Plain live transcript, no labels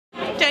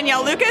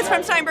Danielle Lucas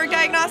from Steinberg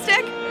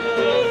Diagnostic.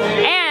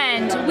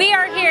 And we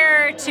are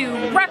here to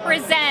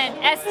represent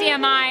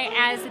SDMI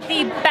as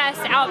the best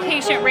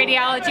outpatient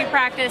radiology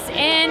practice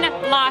in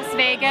Las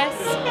Vegas.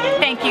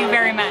 Thank you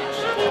very much.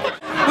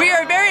 We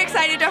are very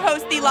excited to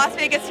host the Las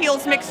Vegas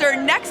Heals Mixer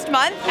next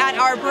month at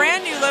our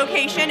brand new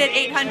location at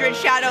 800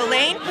 Shadow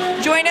Lane.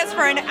 Join us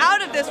for an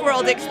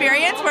out-of-this-world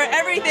experience where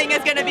everything is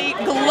going to be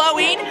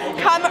glowing.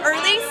 Come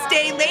early,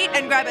 stay late,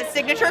 and grab a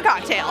signature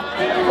cocktail.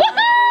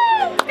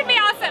 Woohoo! It's going to be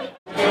awesome.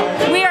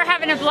 We are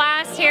having a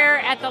blast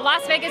here at the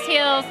Las Vegas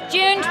Heals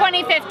June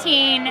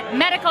 2015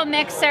 Medical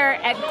Mixer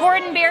at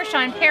Gordon Biersch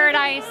on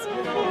Paradise.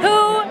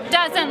 Who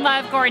doesn't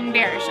love Gordon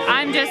Biersch?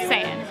 I'm just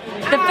saying.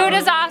 The food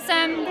is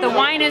awesome, the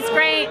wine is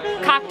great,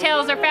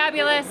 cocktails are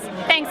fabulous.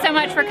 Thanks so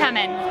much for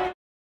coming.